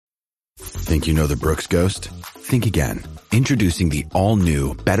Think you know the Brooks Ghost? Think again. Introducing the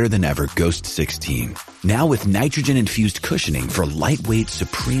all-new, better-than-ever Ghost 16. Now with nitrogen-infused cushioning for lightweight,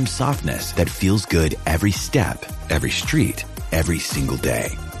 supreme softness that feels good every step, every street, every single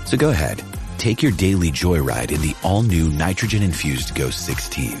day. So go ahead, take your daily joyride in the all-new nitrogen-infused Ghost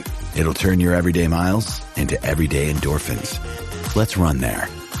 16. It'll turn your everyday miles into everyday endorphins. Let's run there.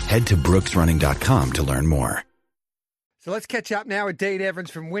 Head to brooksrunning.com to learn more. So let's catch up now with Dean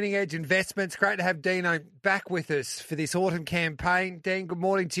Evans from Winning Edge Investments. Great to have Dino back with us for this autumn campaign. Dean, good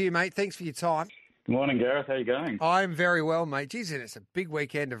morning to you, mate. Thanks for your time. Good morning, Gareth. How are you going? I'm very well, mate. Geez, and it's a big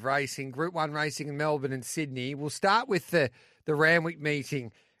weekend of racing, Group 1 racing in Melbourne and Sydney. We'll start with the Randwick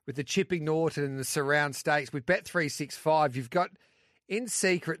meeting with the Chipping Norton and the Surround Stakes. With Bet365, you've got In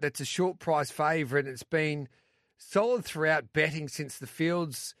Secret that's a short price favourite. It's been solid throughout betting since the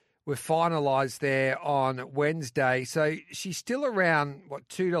fields were finalised there on Wednesday. So she's still around,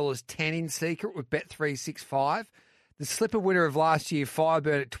 $2.10 In Secret with Bet365. The slipper winner of last year,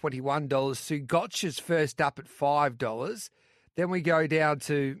 Firebird, at $21. Sue Gotcha's first up at $5. Then we go down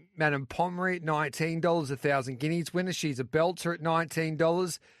to Madame Pomeroy at $19, 1,000 guineas winner. She's a belter at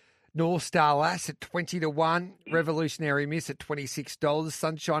 $19. North Star Lass at 20-1. Revolutionary Miss at $26.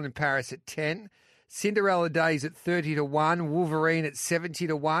 Sunshine in Paris at 10. Cinderella Days at 30-1, Wolverine at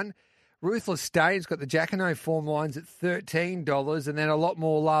 70-1. Ruthless Stain's got the Jacquinot form lines at $13, and then A Lot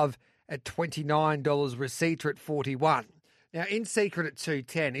More Love at $29, Receipt at $41. Now, In Secret at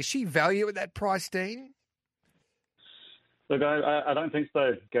 $2.10. Is she value at that price, Dean? Look, I don't think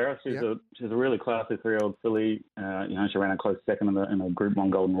so, Gareth. She's a really classy 3-year-old filly. She ran a close second in the Group 1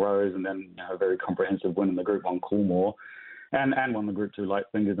 Golden Rose, and then a very comprehensive win in the Group 1 Coolmore. And won the Group 2 Light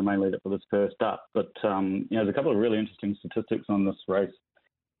Fingers, the main leader for this first up. But, there's a couple of really interesting statistics on this race,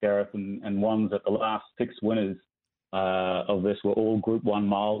 Gareth, and one's that the last 6 winners of this were all Group 1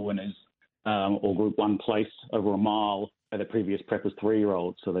 mile winners or Group 1 place over a mile at a previous prep as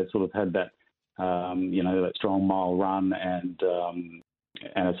 3-year-olds. So they sort of had that, that strong mile run and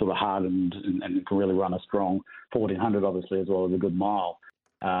it sort of hardened and can really run a strong 1,400, obviously, as well as a good mile.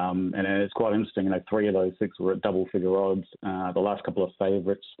 And it's quite interesting, 3 of those 6 were at double-figure odds. The last couple of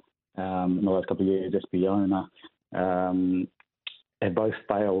favourites in the last couple of years, Espiona, have both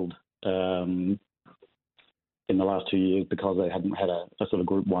failed in the last 2 years because they hadn't had a sort of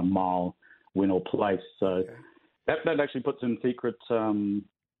Group 1 mile win or place. So that actually puts In Secret, doesn't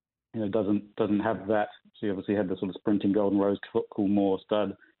have that. She obviously had the sort of sprinting Golden Rose Coolmore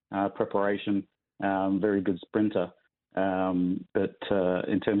stud preparation, very good sprinter. But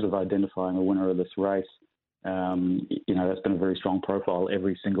in terms of identifying a winner of this race, that's been a very strong profile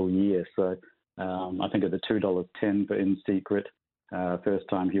every single year. So I think at the $2.10 for In Secret, second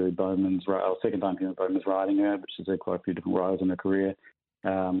time Huey Bowman's riding her, but she's had quite a few different rides in her career.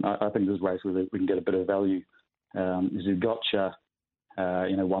 I think this race we can get a bit of value. Zugotcha,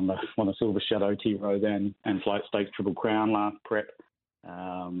 won the Silver Shadow T Rose and Flight Stakes Triple Crown last prep.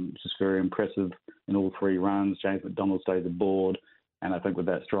 Just very impressive in all 3 runs. James McDonald stays aboard, and I think with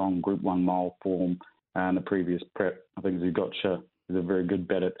that strong Group 1 mile form and the previous prep, I think Zugotcha is a very good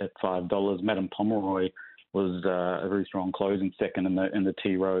bet at $5. Madame Pomeroy was a very strong closing second in the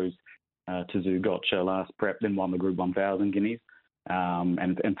T Rose to Zugotcha last prep, then won the Group 1,000 guineas.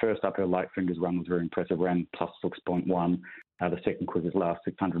 And first up, her Light Fingers run was very impressive, ran plus 6.1, the second quickest last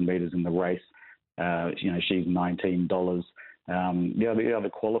 600 metres in the race. She's $19. The other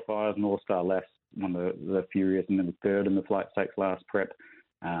qualifiers, North Star Lass won the Furious and then the third in the Flight Stakes last prep.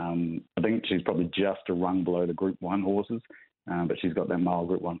 I think she's probably just a rung below the Group 1 horses, but she's got that mile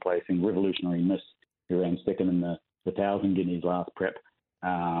Group 1 placing. Revolutionary Miss, who ran second in the 1,000 guineas last prep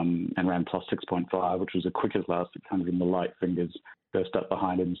and ran plus 6.5, which was the quickest last 600 in the Light Fingers, first up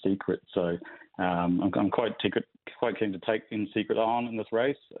behind In Secret. So I'm quite keen to take In Secret on in this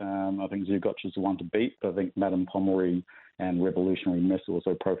race. I think Zugotcha's the one to beat, but I think Madame Pomeroy and Revolutionary Miss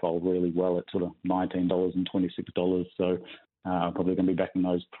also profiled really well at sort of $19 and $26. So I'm probably going to be backing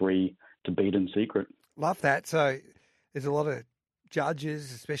those 3 to beat In Secret. Love that. So there's a lot of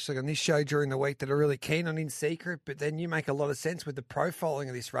judges, especially on this show during the week, that are really keen on In Secret, but then you make a lot of sense with the profiling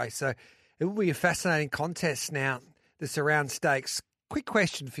of this race. So it will be a fascinating contest now, the Surround Stakes. Quick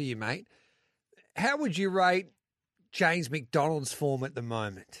question for you, mate. How would you rate James McDonald's form at the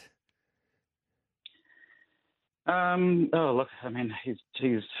moment?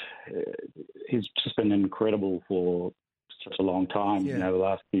 He's just been incredible for such a long time. Yeah. The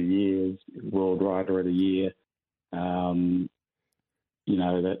last few years, World Rider of the Year. He's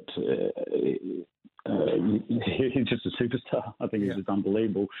just a superstar. I think he's just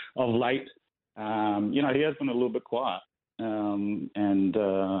unbelievable. Of late, he has been a little bit quiet.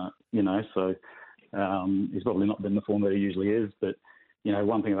 So he's probably not been the form that he usually is. But,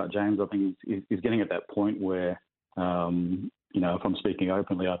 one thing about James, I think he's getting at that point where, if I'm speaking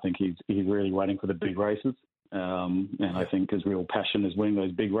openly, I think he's really waiting for the big races. And I think his real passion is winning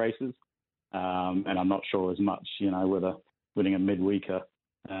those big races. And I'm not sure as much, whether winning a midweeker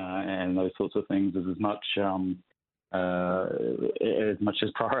and those sorts of things is as much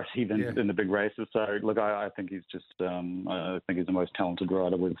his priority than the big races. So, look, I think he's just I think he's the most talented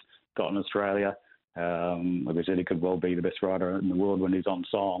rider we've got in Australia. Like I said, he could well be the best rider in the world when he's on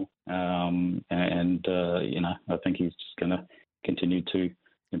song. I think he's just going to continue to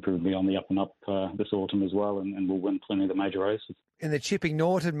improve beyond the up and up this autumn as well, and will win plenty of the major races. In the Chipping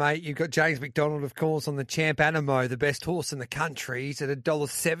Norton, mate, you've got James McDonald, of course, on the Champ Animo, the best horse in the country. He's at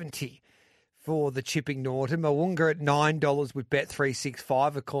 $1.70 for the Chipping Norton. Mo'unga at $9 with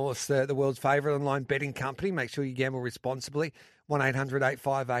Bet365, of course, the world's favourite online betting company. Make sure you gamble responsibly.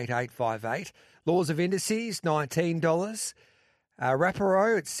 1-800-858-858. Laws of Indices, $19.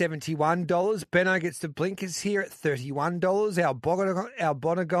 Rapparo at $71. Benno gets the blinkers here at $31.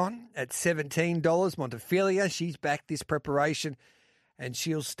 Albonagon at $17. Montefilia, she's back this preparation, and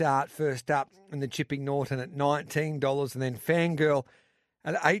she'll start first up in the Chipping Norton at $19. And then Fangirl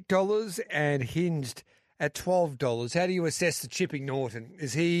at $8 and Hinged at $12. How do you assess the Chipping Norton?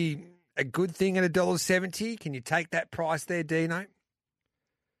 Is he a good thing at $1.70? Can you take that price there, Dino?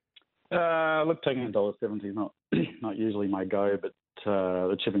 Look, taking $1.70 is not usually my go, but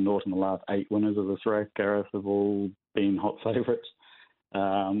the Chipping Norton, the last 8 winners of this race, Gareth, have all been hot favourites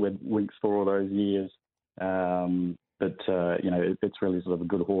with Winks for all those years. It's really sort of a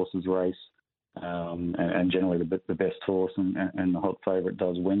good horse's race, and generally the best horse and the hot favourite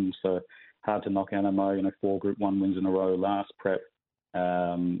does win. So hard to knock Animo. 4 Group 1 wins in a row last prep.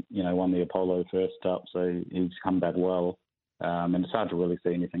 Won the Apollo first up, so he's come back well. And it's hard to really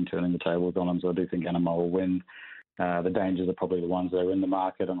see anything turning the tables on him, so I do think Animo will win. The dangers are probably the ones that are in the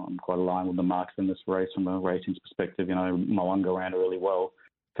market, and I'm quite aligned with the market in this race from a ratings perspective. Mo'unga ran really well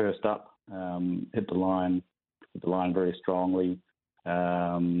first up, hit the line very strongly,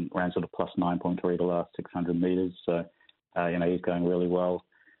 ran sort of plus 9.3 the last 600 metres, so he's going really well.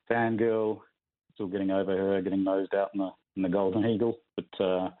 Fangirl, still getting over her, getting nosed out in the Golden Eagle, but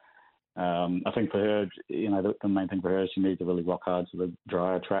I think for her, the main thing for her is she needs to really rock hard to the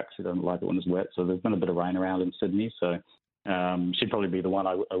drier tracks. She doesn't like it when it's wet. So there's been a bit of rain around in Sydney. So she'd probably be the one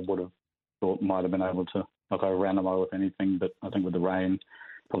I would have thought might have been able to knock over Animo with anything. But I think with the rain,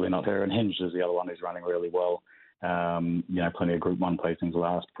 probably not her. And Hinged is the other one who's running really well. Plenty of Group 1 placings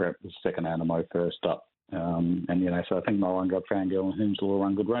last prep, the second Animo first up. So I think Mo'unga, Fangirl and Hinged will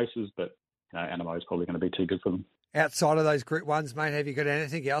run good races, but Animo is probably going to be too good for them. Outside of those Group 1s, mate, have you got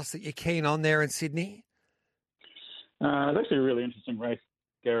anything else that you're keen on there in Sydney? It's actually a really interesting race,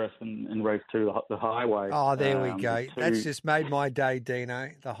 Gareth, in race 2, the Highway. Oh, there we go. That's just made my day, Dino.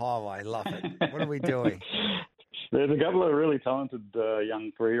 The Highway. Love it. What are we doing? There's a couple of really talented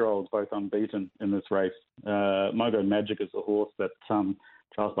young 3-year-olds, both unbeaten in this race. Mogo Magic is the horse that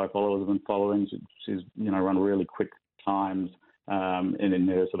Charles by followers have been following. She's run really quick times. In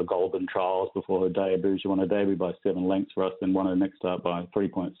her sort of golden trials before her debut. She won her debut by 7 lengths for us, then won her next start by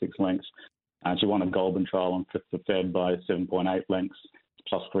 3.6 lengths. And she won a golden trial on 5th of Feb by 7.8 lengths,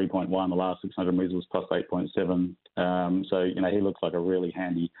 plus 3.1. The last 600 metres was plus 8.7. So he looks like a really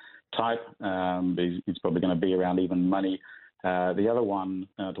handy type. But he's probably going to be around even money. The other one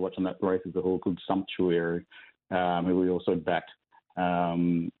to watch on that race is a horse called Sumptuary, who we also backed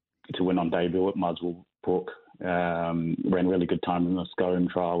to win on debut at Muswell Brook. Ran really good time in the Scone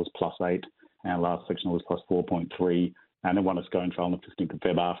trial, was plus 8, and last section was plus 4.3, and then won a Scone trial on the 15th of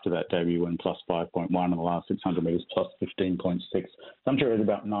Feb after that debut, and plus 5.1, and the last 600 metres plus 15.6. I'm sure it's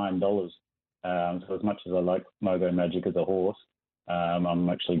about $9. So as much as I like Mogo Magic as a horse, I'm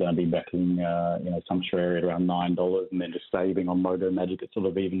actually going to be backing Sumptuary at around $9, and then just saving on Mogo Magic at sort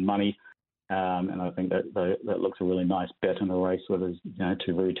of even money. And I think that looks a really nice bet in a race where there's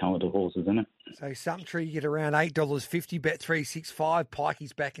 2 very talented horses in it. So Sumptuary, you get around $8.50, Bet365.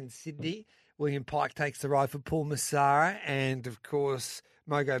 Pikey's back in Sydney. William Pike takes the ride for Paul Massara. And, of course,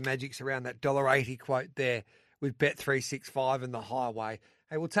 Mogo Magic's around that $1.80 quote there with Bet365 and the Highway.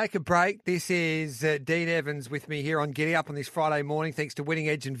 Hey, we'll take a break. This is Dean Evans with me here on Giddy Up on this Friday morning, thanks to Winning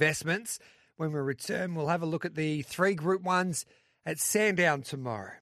Edge Investments. When we return, we'll have a look at the 3 Group 1s at Sandown tomorrow.